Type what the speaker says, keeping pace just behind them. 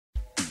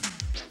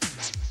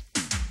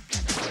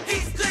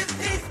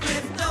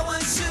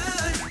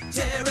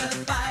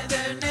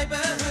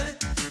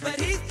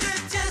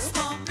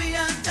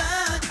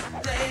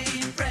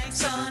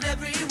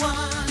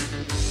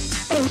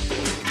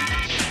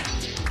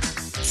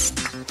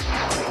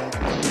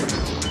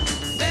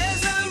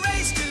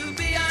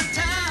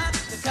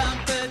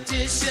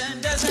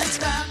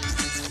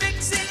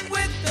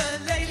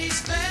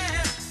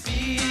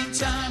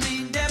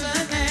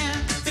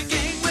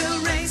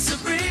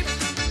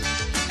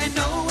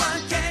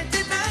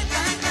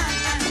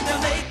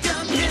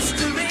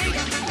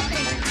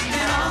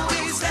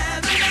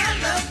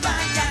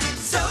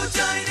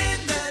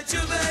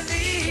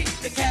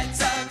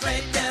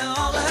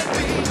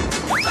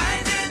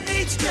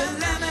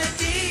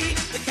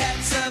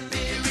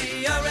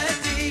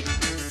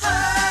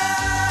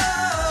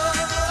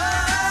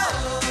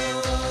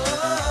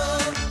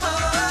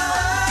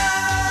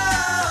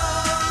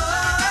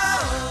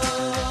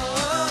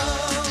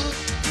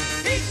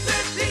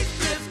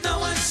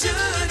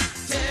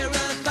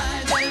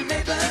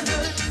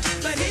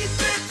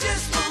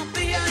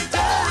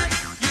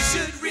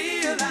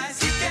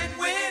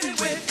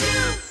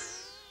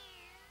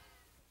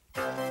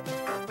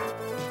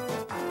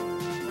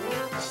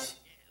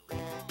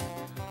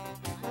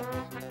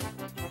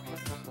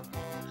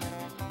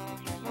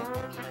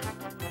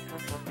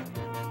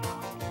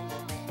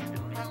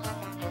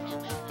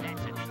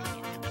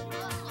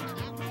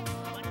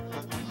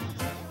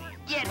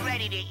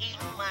ready to eat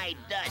my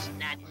dust,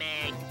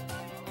 Nutmeg.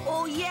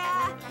 Oh,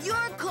 yeah?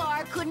 Your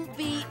car couldn't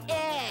beat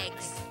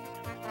eggs.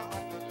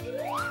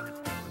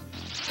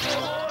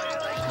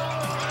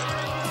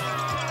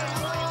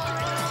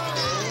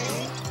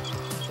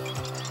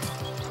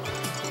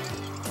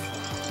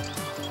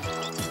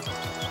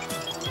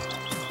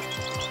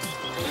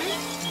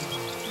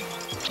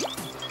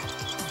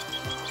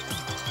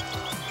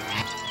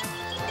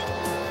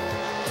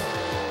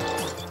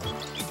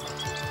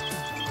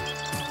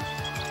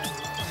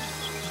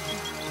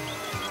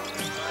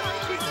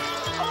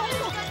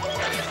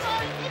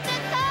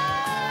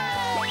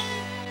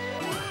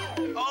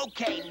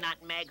 Okay,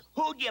 Nutmeg,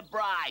 who'd you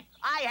bribe?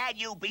 I had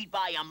you beat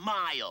by a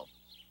mile.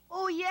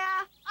 Oh,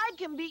 yeah? I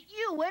can beat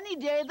you any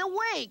day of the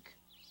week.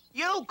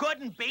 You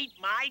couldn't beat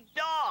my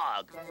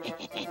dog.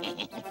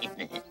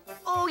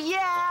 Oh,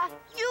 yeah?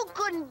 You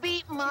couldn't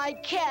beat my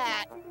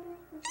cat.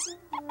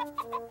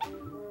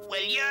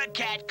 Well, your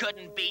cat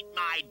couldn't beat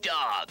my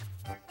dog.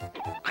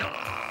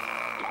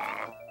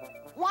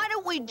 Why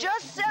don't we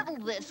just settle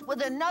this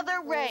with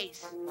another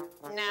race?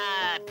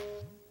 Nah,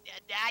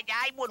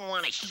 I wouldn't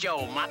want to show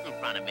him up in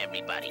front of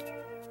everybody.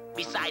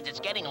 Besides, it's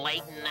getting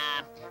late, and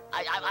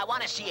I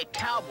want to see a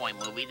cowboy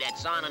movie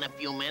that's on in a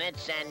few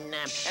minutes, and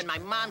my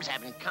mom's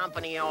having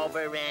company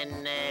over,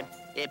 and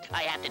if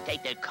I have to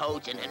take their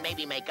coats and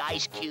maybe make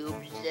ice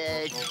cubes,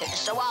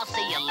 so I'll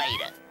see you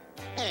later.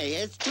 Hey,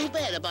 it's too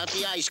bad about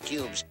the ice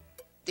cubes.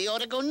 They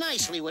ought to go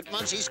nicely with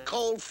Muggsy's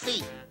cold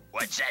feet.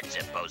 What's that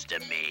supposed to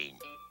mean?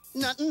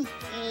 Nothing.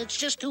 It's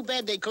just too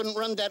bad they couldn't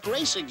run that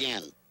race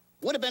again.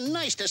 Would have been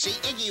nice to see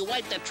Iggy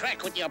wipe the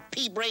track with your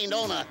pea-brained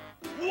owner.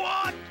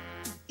 What?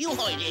 You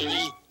heard,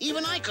 Iggy.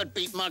 Even I could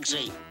beat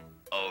Muggsy.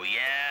 Oh,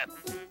 yeah?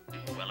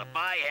 Well, if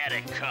I had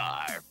a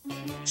car...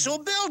 So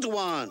build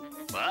one.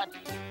 What?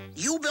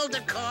 You build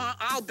a car,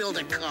 I'll build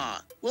a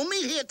car. We'll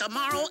meet here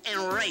tomorrow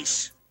and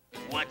race.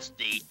 What's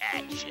the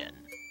action?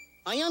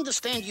 I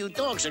understand you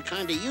dogs are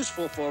kind of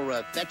useful for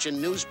fetching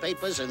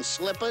newspapers and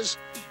slippers.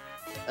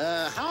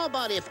 How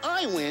about if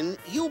I win,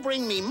 you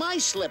bring me my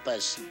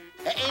slippers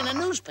and a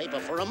newspaper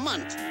for a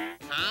month?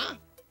 Huh?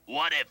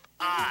 What if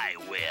I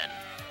win?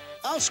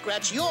 I'll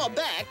scratch your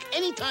back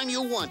anytime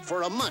you want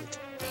for a month.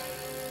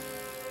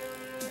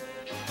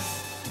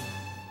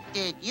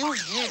 Did you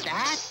hear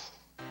that?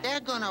 They're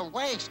gonna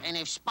race, and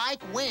if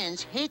Spike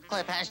wins,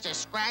 Heathcliff has to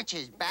scratch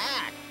his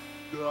back.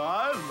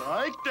 I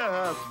like to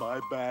have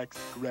my back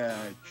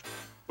scratched.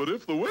 But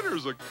if the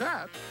winner's a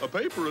cat, a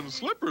paper and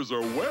slippers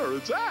are where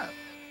it's at.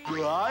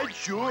 I'd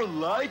sure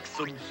like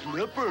some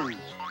slippers.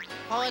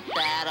 Put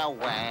that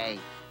away.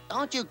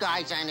 Don't you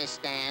guys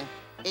understand?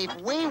 If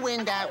we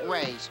win that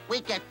race,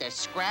 we get the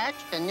scratch,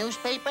 the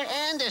newspaper,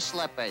 and the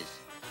slippers.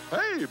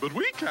 Hey, but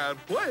we can't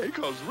play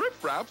because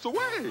Riff Raff's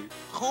away.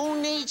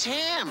 Who needs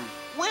him?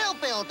 We'll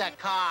build a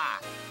car.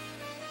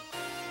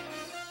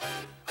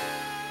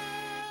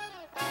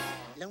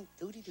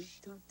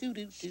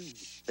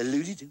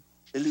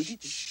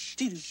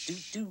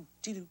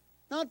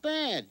 Not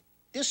bad.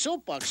 This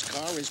soapbox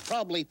car is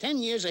probably 10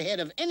 years ahead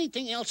of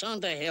anything else on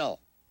the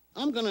hill.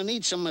 I'm gonna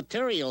need some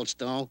materials,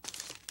 though.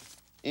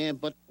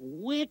 But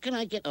where can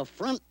I get a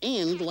front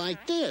end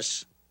like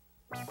this?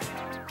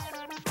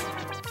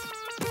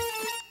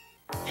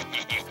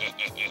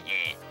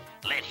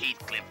 Let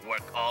Heathcliff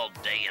work all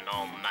day and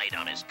all night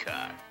on his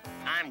car.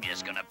 I'm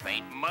just gonna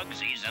paint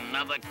Muggsy's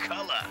another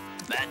color.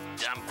 That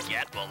dumb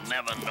cat will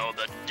never know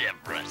the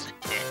difference.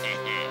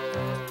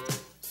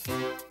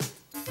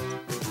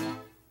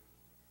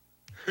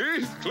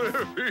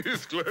 Heathcliff,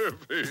 Heathcliff,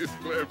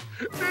 Heathcliff.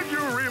 Did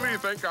you really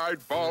think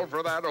I'd fall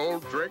for that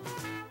old trick?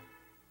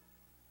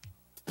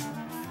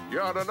 You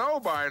ought to know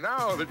by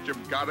now that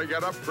you've got to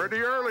get up pretty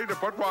early to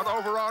put one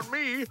over on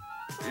me.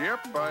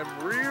 Yep, I'm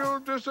real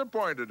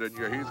disappointed in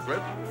you,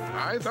 Heathcliff.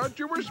 I thought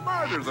you were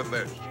smarter than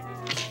this.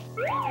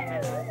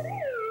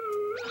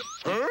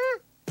 Huh?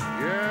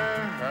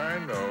 Yeah, I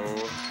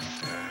know.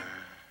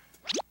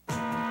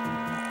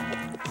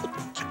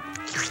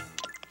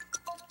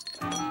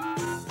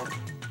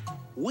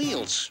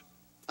 Wheels.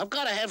 I've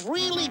got to have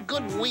really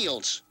good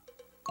wheels.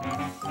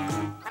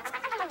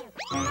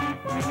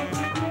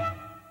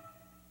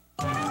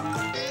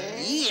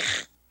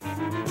 Yeesh.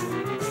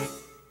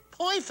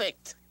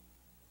 Perfect.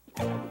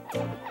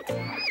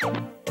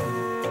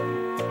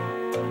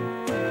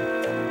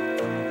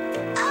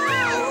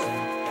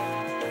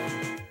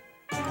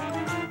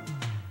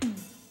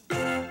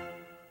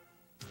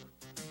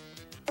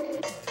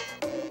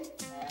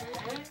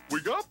 We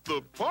got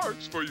the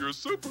parts for your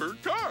super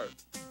car.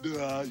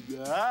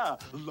 Yeah,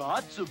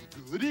 lots of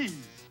goodies.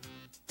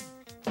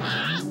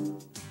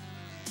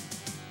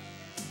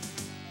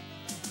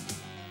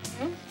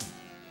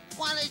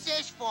 What is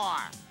this for?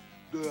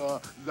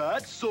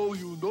 That's so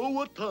you know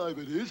what time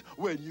it is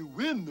when you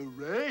win the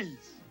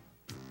race.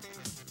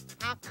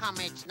 How come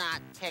it's not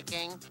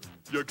ticking?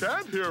 You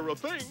can't hear a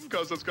thing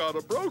because it's got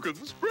a broken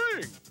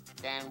spring.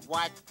 Then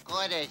what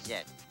good is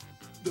it?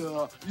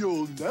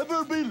 You'll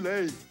never be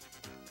late.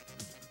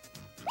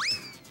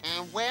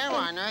 And where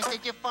on earth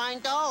did you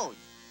find those?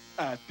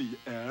 at the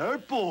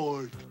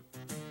airport.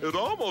 It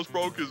almost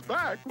broke his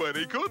back when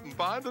he couldn't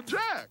find a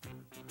jack.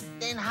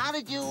 Then how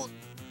did you...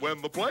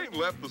 When the plane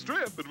left the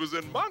strip, it was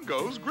in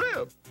Mungo's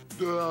grip.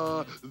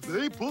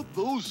 They put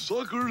those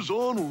suckers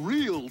on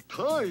real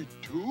tight,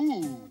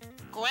 too.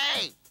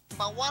 Great,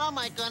 but what am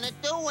I gonna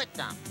do with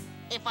them?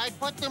 If I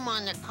put them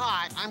on the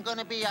cart, I'm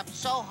gonna be up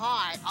so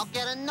high, I'll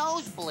get a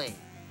nosebleed.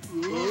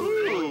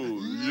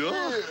 Ooh,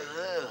 yuck.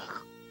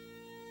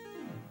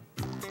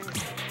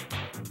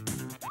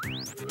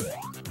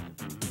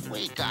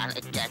 We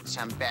gotta get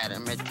some better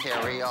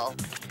material.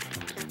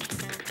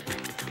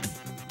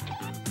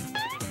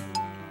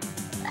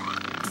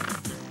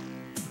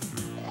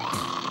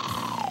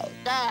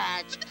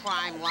 That's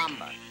prime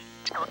lumber.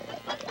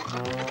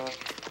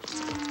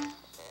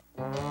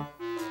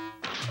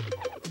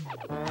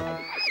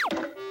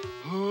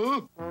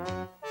 Huh?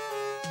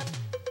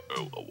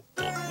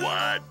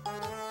 What?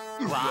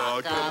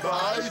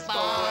 Rock-a-bye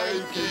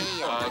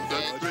Spikey on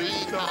the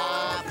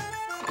treetop.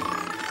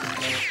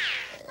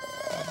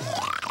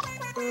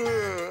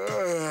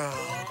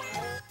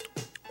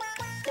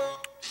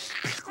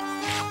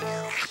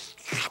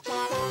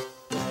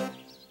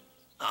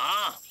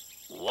 Huh?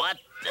 What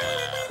the...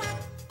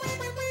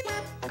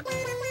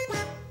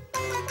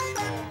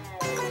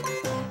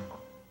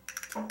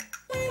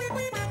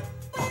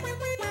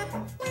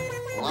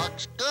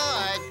 Looks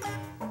good,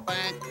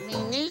 but we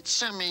need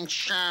some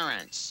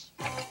insurance.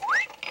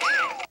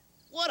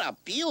 What a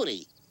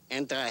beauty.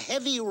 And a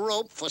heavy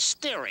rope for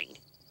steering.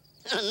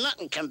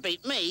 Nothing can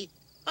beat me.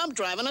 I'm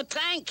driving a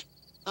tank.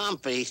 I'm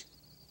beat.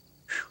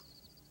 Whew.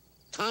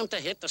 Time to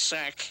hit the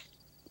sack.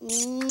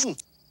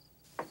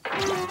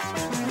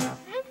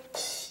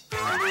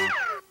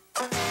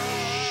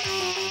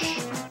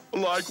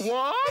 Like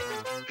what?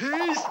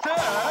 He's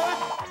dead.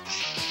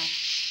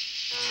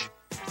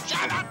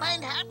 Shut up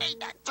and hand me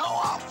the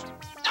tools!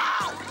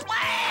 No,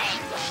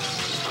 wait!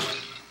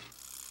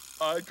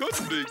 I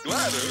couldn't be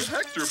gladder.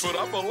 Hector put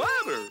up a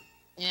ladder.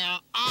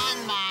 You're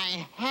on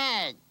my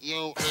head,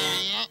 you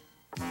idiot.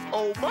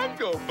 Oh,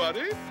 Mungo,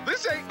 buddy,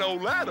 this ain't no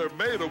ladder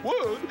made of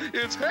wood.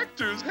 It's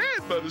Hector's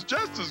head, but it's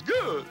just as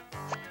good.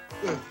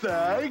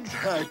 Thanks,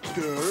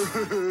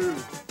 Hector.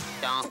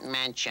 Don't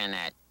mention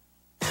it.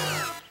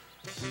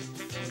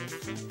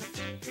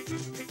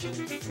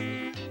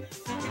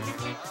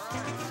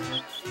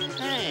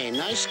 Hey,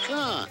 nice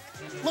car.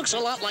 Looks a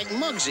lot like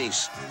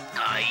Muggsy's.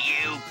 Are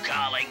you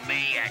calling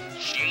me a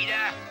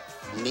cheater?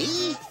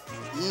 Me?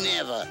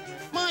 Never.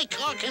 My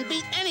car can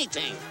beat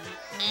anything.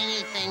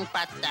 Anything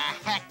but the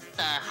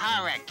Hector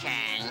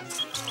Hurricane.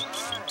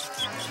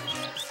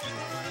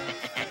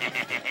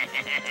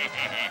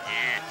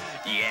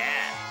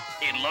 Yeah,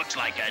 it looks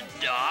like a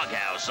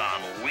doghouse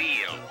on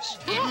wheels.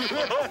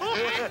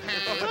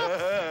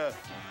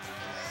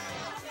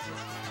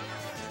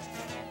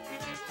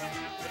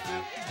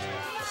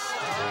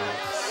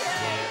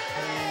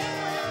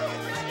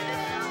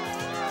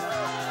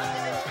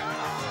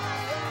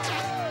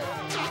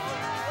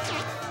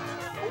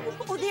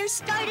 Oh, they're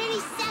start any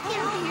second.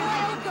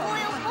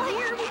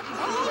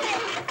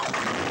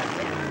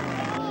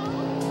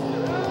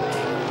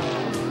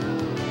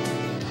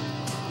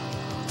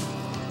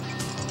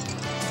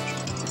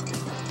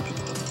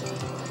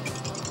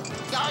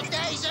 Your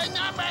days are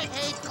numbered,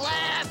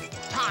 Heathcliff.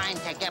 Time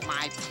to get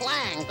my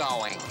plan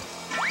going.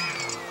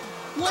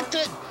 What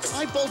the?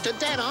 I bolted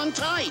that on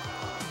tight.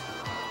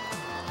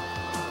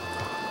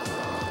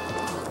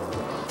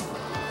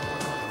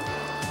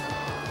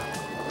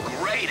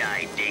 Great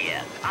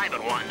idea. I've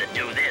been wanting to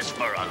do this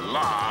for a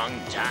long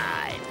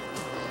time.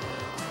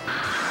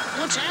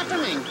 What's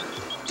happening?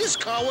 This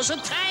car was a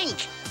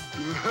tank.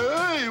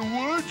 Hey,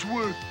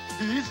 Wordsworth.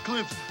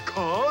 Heathcliff's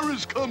car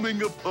is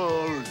coming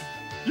apart.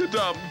 You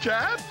dumb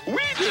cat.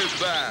 We did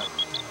that.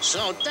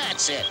 So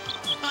that's it.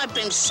 I've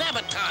been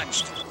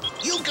sabotaged.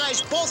 You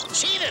guys both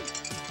cheated.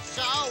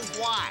 So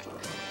what?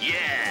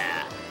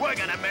 Yeah, we're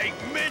gonna make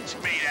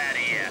mincemeat out of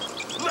here.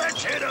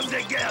 Let's hit them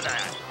together.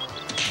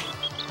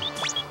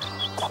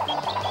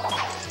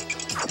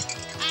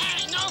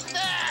 Hey, no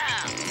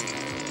fair!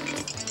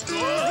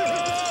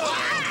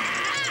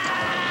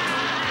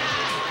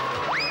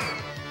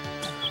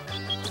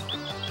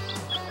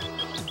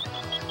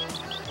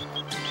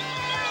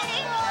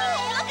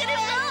 Look at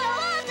him go!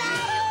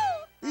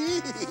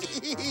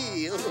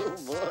 Oh,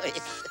 boy.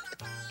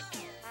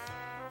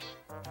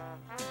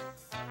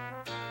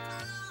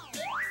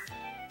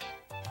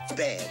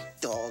 Bad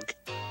dog.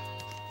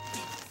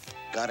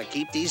 Gotta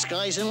keep these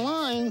guys in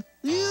line.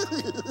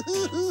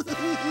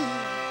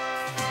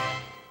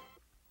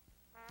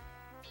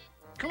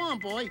 Come on,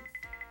 boy.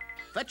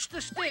 Fetch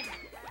the stick.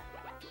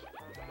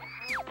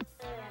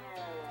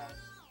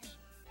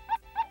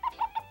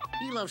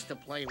 He loves to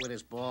play with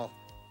his ball.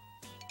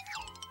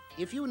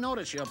 If you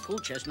notice your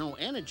pooch has no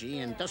energy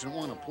and doesn't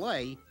want to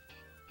play,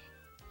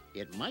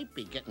 it might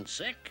be getting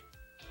sick.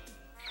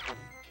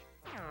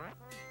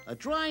 A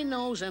dry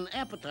nose and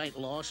appetite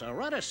loss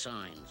are other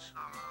signs.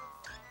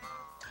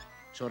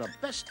 So the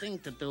best thing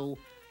to do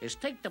is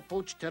take the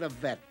pooch to the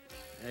vet.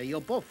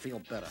 You'll both feel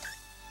better.